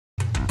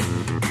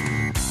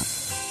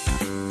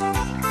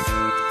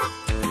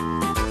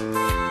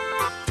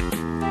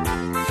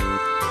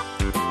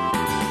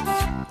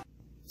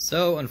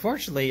So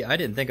unfortunately, I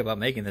didn't think about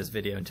making this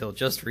video until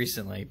just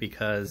recently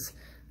because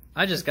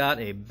I just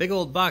got a big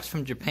old box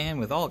from Japan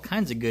with all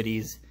kinds of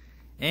goodies,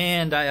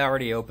 and I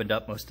already opened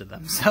up most of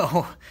them.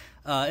 So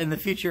in the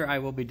future, I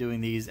will be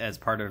doing these as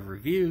part of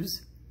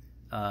reviews.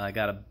 I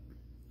got a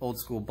old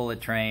school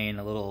bullet train,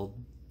 a little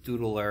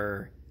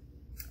doodler,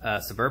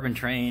 suburban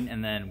train,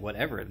 and then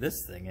whatever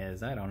this thing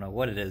is. I don't know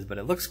what it is, but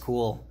it looks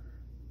cool.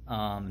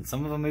 And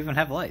some of them even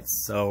have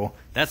lights, so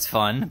that's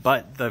fun.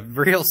 But the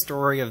real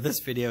story of this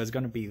video is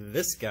going to be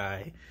this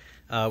guy,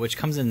 which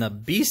comes in the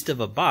beast of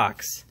a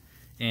box.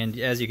 And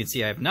as you can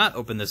see, I have not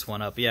opened this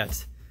one up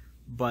yet,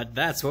 but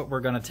that's what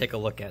we're going to take a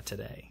look at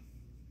today.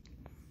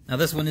 Now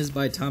this one is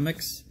by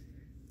Tomix.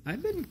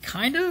 I've been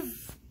kind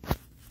of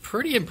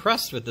pretty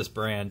impressed with this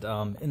brand.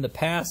 In the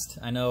past,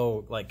 I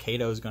know like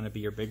Kato is going to be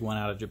your big one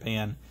out of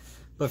Japan,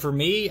 but for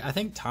me, I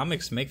think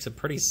Tomix makes a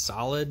pretty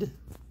solid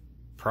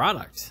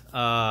product.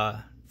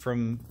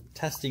 From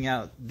testing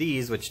out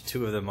these, which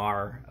two of them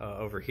are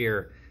over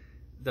here,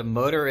 the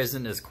motor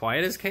isn't as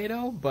quiet as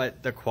Kato,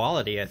 but the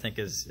quality I think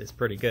is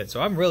pretty good.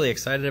 So I'm really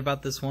excited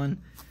about this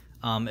one.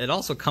 It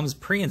also comes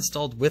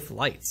pre-installed with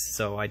lights,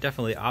 so I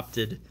definitely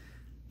opted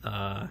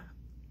for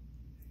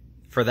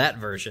that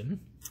version.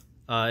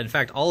 In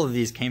fact, all of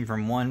these came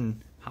from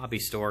one hobby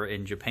store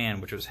in Japan,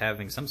 which was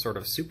having some sort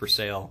of super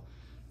sale,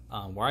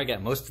 where I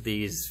got most of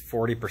these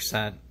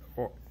 40%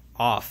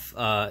 off,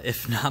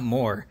 if not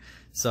more.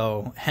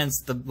 So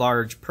hence the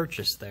large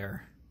purchase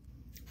there.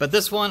 But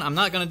this one, I'm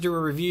not going to do a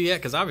review yet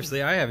because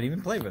obviously I haven't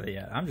even played with it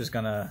yet. I'm just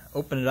going to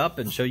open it up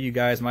and show you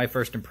guys my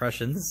first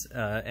impressions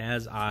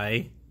as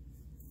I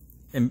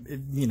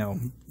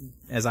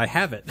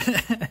have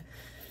it.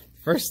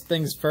 First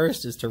things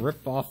first is to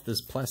rip off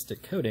this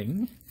plastic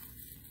coating.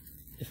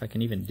 If I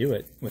can even do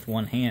it with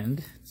one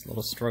hand. It's a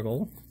little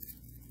struggle.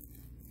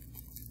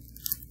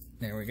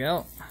 There we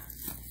go.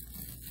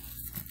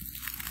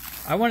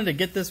 I wanted to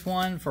get this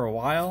one for a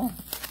while.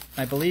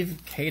 I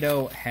believe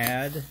Kato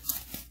has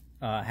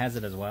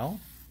it as well,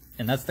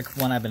 and that's the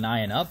one I've been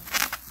eyeing up.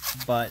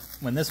 But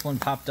when this one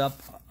popped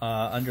up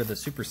under the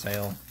super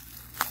sale,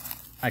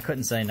 I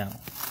couldn't say no.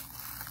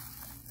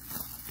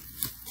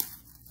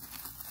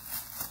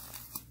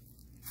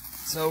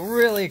 So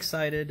really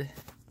excited.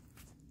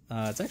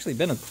 It's actually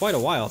been quite a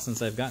while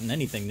since I've gotten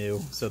anything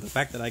new, so the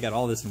fact that I got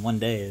all this in one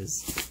day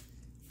is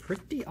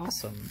pretty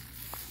awesome.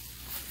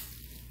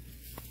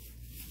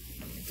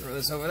 Throw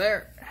this over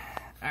there.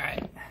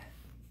 Alright.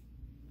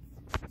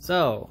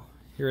 So,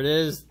 here it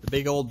is, the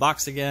big old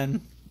box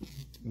again.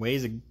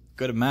 Weighs a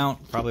good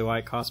amount, probably why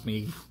it cost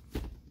me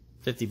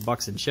 50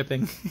 bucks in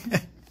shipping.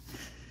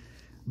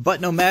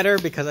 But no matter,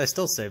 because I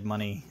still save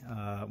money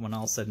when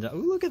all said and done.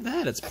 Ooh, look at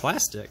that, it's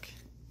plastic.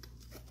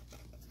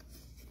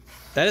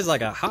 That is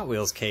like a Hot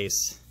Wheels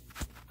case.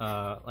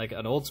 Like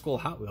an old school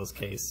Hot Wheels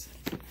case.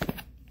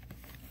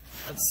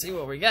 Let's see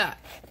what we got.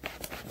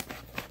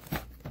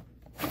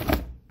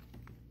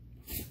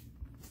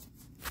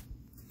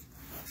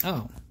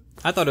 Oh,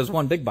 I thought it was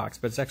one big box,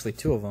 but it's actually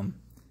two of them.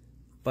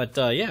 But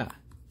yeah,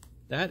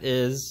 that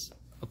is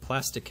a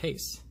plastic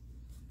case.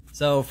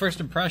 So first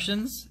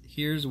impressions,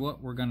 here's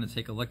what we're going to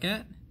take a look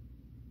at.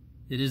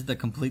 It is the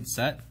complete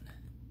set.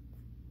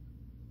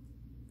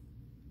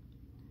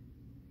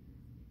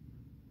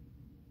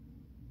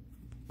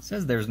 It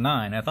says there's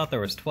 9. I thought there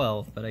was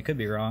 12, but I could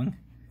be wrong.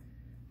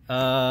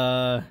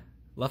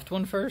 Left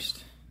one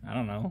first? I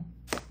don't know.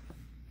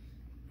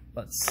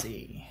 Let's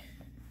see.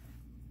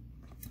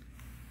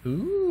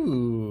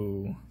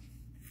 Ooh,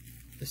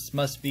 this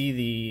must be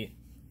the,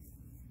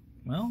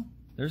 well,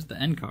 there's the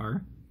end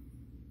car.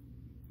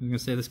 I'm gonna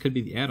say this could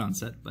be the add-on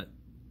set, but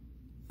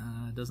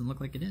it doesn't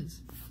look like it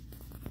is.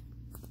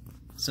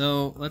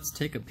 So let's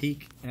take a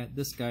peek at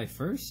this guy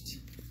first.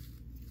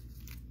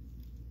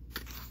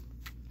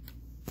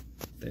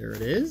 There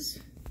it is.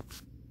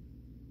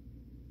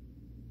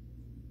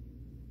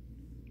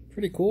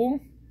 Pretty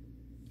cool.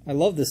 I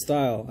love this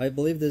style. I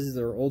believe this is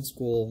our old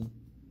school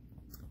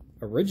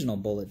original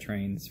bullet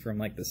trains from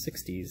like the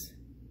 60s.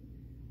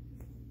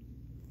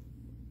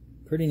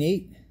 Pretty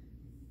neat.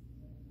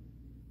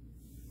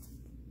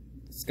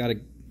 It's got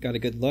a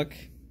good look.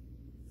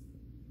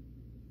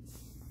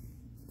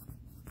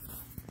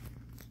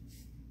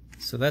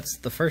 So that's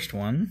the first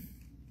one.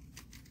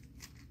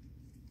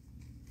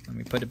 Let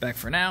me put it back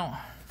for now.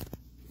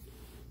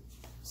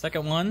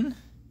 Second one.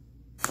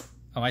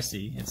 Oh, I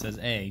see. It says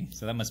A,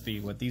 so that must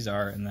be what these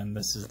are, and then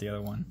this is the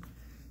other one.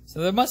 So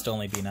there must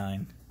only be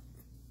 9.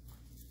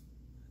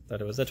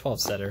 Thought it was a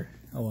 12-setter.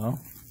 Oh well.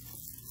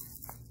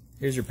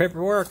 Here's your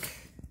paperwork.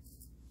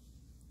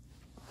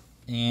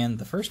 And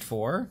the first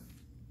 4.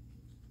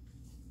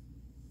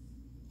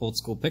 Old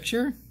school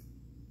picture.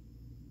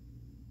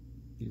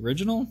 The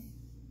original.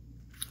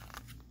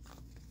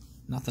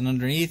 Nothing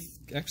underneath.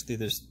 Actually,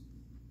 there's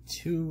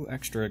 2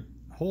 extra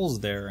holes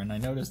there, and I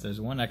noticed there's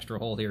 1 extra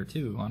hole here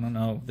too. I don't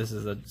know if this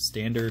is a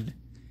standard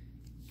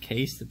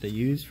case that they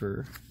use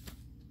for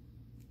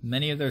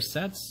many of their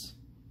sets,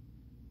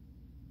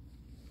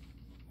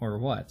 or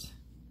what.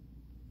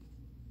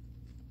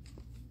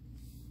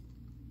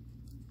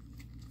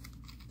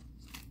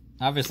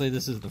 Obviously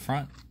this is the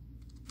front,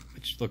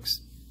 which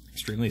looks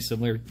extremely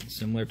similar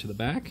to the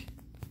back.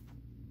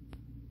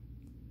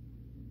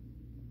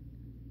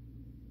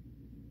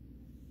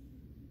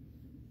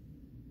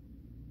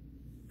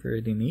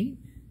 Pretty neat.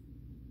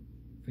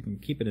 If I can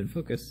keep it in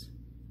focus.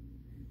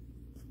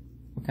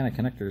 What kind of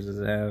connectors does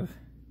it have?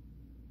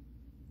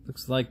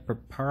 Looks like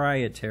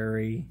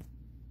proprietary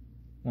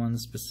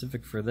ones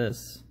specific for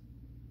this.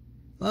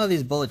 A lot of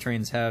these bullet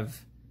trains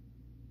have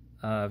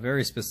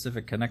very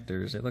specific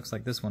connectors. It looks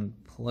like this one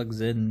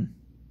plugs in.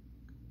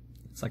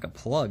 It's like a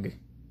plug. If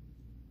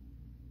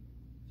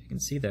you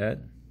can see that.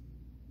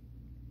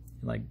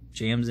 It like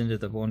jams into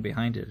the one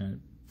behind it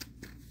and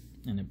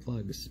it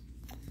plugs.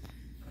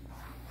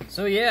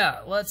 So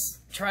yeah, let's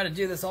try to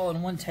do this all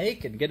in one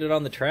take and get it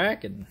on the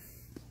track and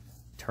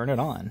turn it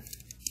on.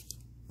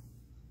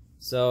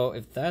 So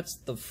if that's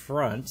the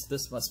front,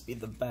 this must be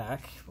the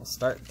back. We'll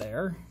start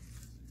there.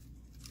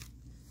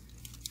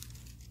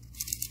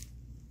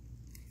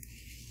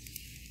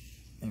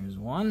 There's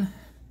one.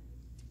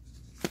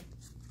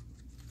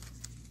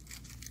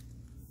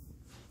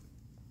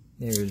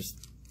 There's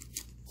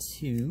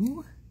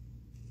two.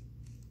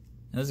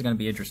 Now this is going to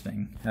be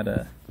interesting. How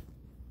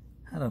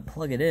to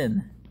plug it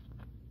in.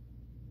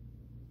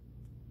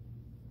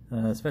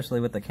 Especially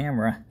with the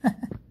camera.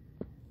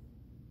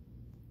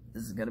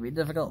 This is gonna be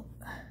difficult.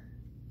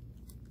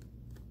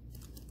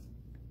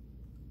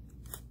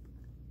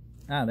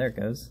 Ah, there it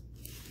goes.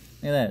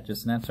 Look at that, it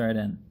just snaps right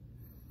in.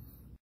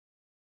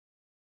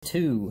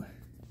 Two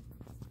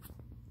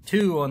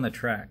on the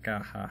track. Ah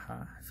ha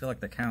ha. I feel like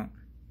the count.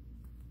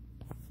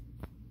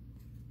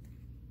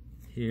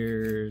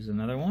 Here's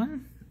another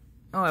one.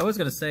 Oh, I was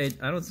gonna say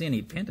I don't see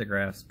any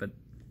pantographs, but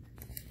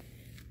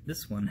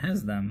this one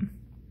has them.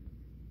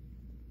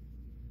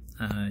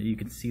 You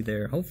can see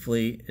there,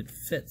 hopefully it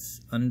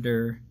fits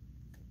under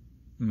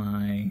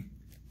my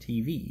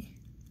TV.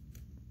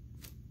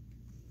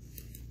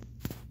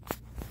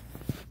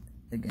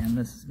 Again,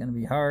 this is going to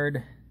be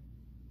hard.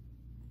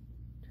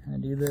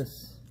 Trying to do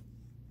this.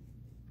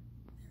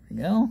 There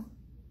we go.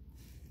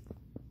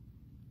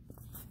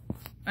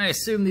 I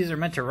assume these are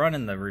meant to run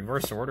in the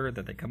reverse order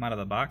that they come out of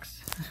the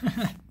box.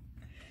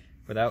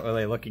 Without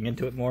really looking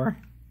into it more.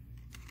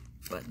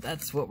 But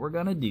that's what we're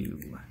going to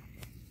do.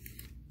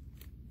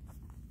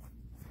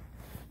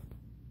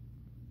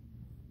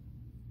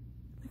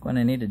 What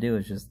I need to do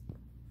is just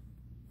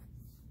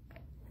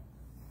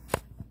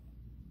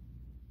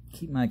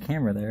keep my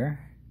camera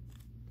there.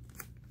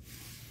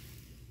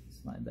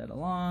 Slide that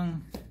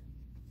along.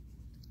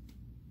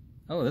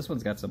 Oh, this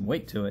one's got some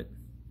weight to it.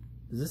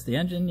 Is this the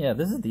engine? Yeah,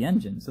 this is the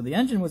engine. So the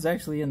engine was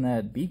actually in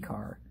that B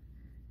car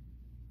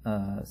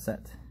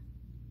set.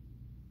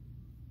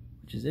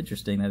 Which is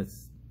interesting that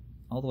it's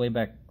all the way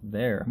back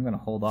there. I'm going to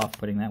hold off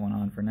putting that one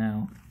on for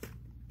now.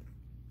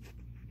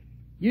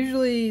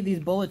 Usually these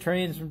bullet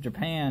trains from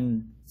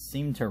Japan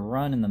seem to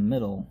run in the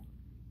middle,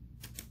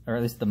 or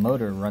at least the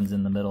motor runs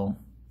in the middle.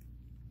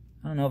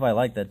 I don't know if I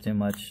like that too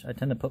much. I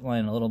tend to put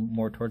mine a little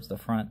more towards the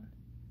front,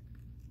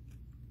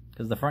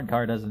 because the front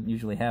car doesn't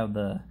usually have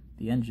the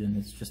engine,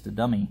 it's just a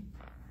dummy.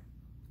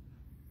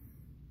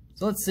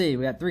 So let's see,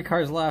 we got 3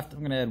 cars left.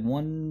 I'm going to add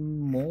one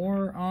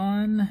more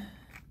on.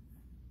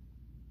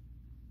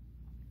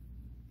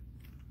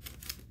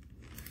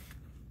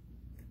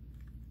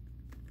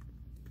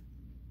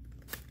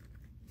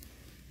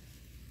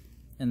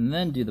 And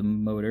then do the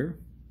motor,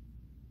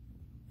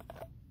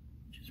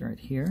 which is right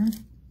here.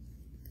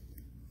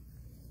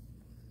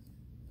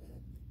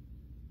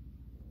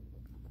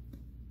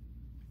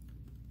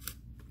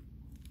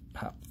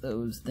 Pop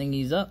those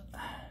thingies up.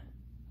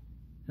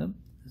 Oh,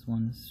 this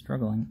one's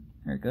struggling.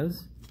 There it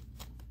goes.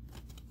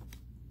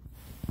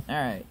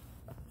 Alright.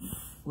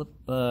 Flip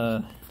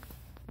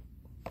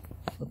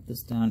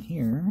this down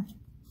here.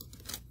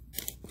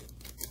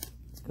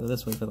 Let's go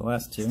this way for the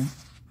last 2.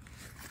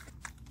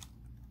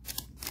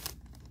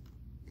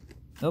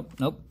 Nope,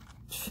 nope.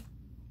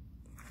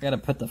 I gotta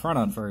put the front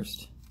on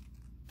first.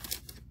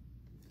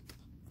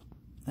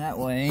 That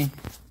way,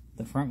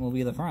 the front will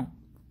be the front.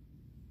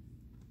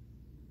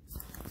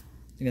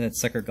 Look at that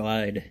sucker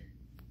glide.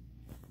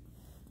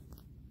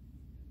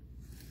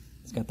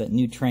 It's got that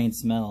new train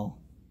smell.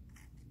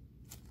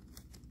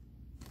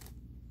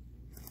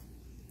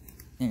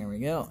 There we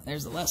go.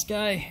 There's the last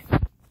guy.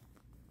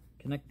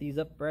 Connect these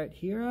up right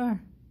here.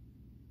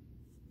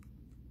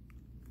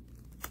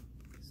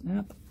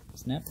 Snap.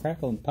 Snap,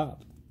 crackle, and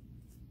pop.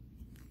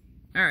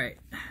 Alright,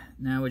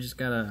 now we just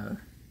gotta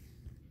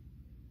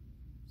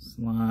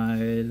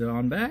slide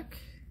on back,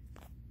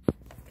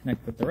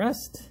 connect with the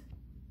rest.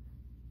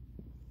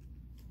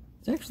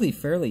 It's actually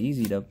fairly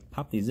easy to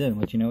pop these in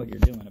once you know what you're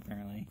doing,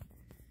 apparently.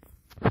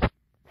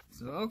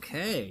 So,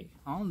 okay,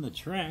 on the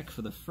track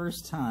for the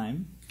first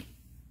time.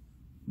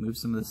 Move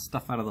some of this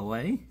stuff out of the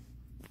way.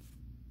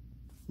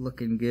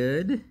 Looking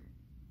good.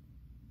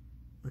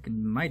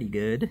 Looking mighty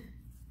good.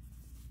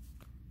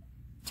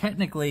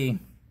 Technically,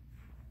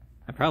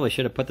 I probably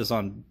should have put this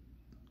on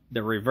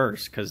the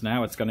reverse, because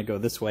now it's going to go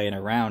this way and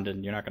around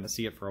and you're not going to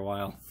see it for a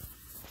while.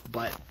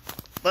 But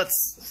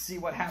let's see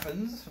what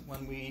happens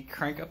when we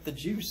crank up the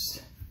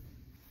juice.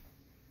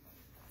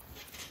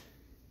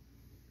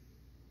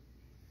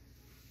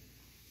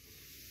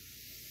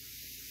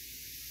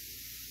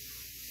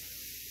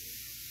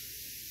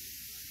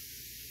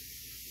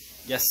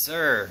 Yes,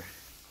 sir.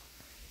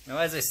 Now,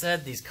 as I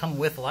said, these come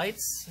with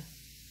lights,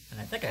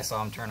 and I think I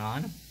saw them turn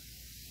on.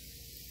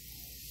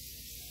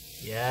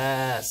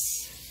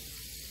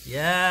 Yes.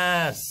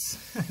 Yes.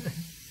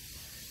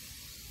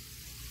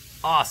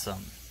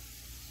 Awesome.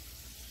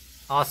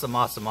 Awesome,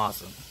 awesome,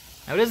 awesome.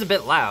 Now, it is a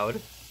bit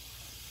loud,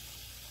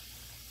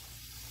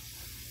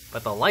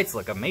 but the lights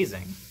look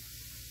amazing.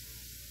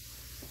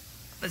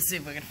 Let's see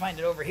if we can find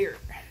it over here.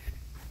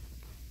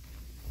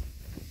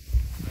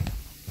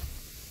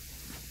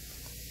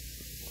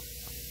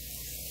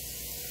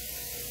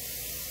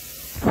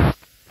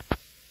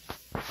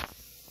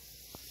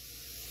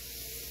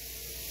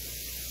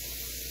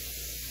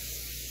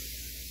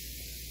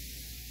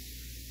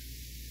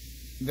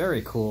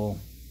 Very cool.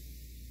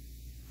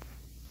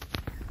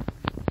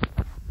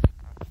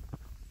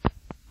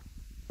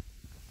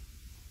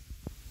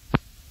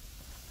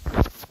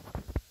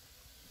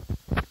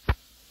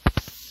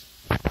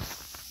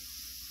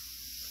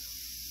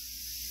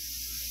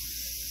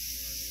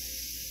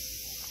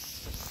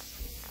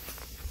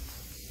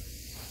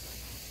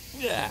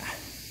 Yeah.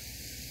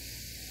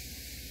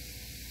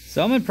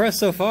 So I'm impressed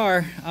so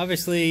far.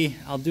 Obviously,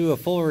 I'll do a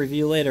full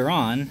review later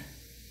on.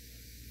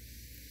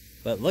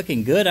 But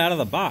looking good out of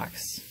the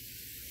box.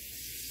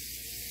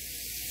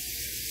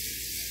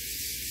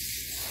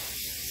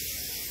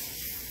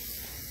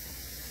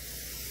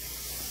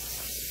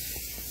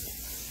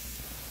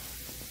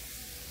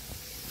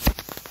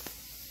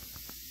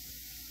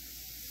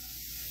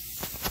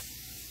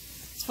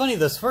 It's funny,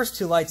 those first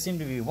two lights seem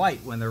to be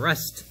white when the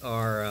rest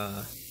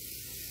are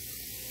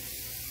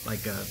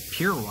like a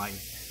pure white.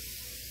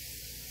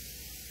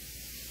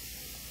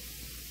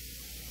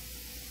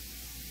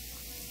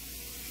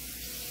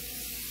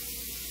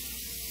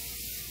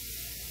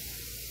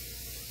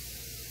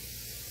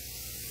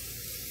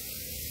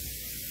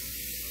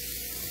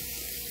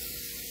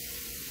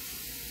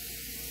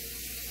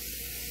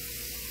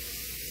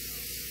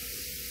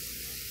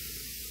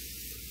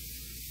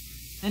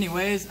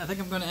 Anyways, I think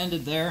I'm going to end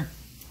it there.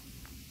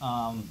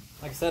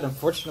 Like I said,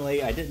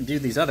 unfortunately, I didn't do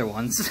these other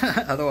ones.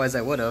 Otherwise,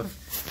 I would have.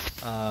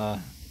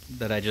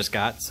 That I just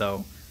got.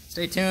 So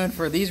stay tuned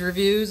for these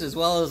reviews as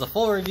well as a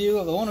full review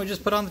of the one we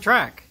just put on the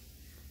track.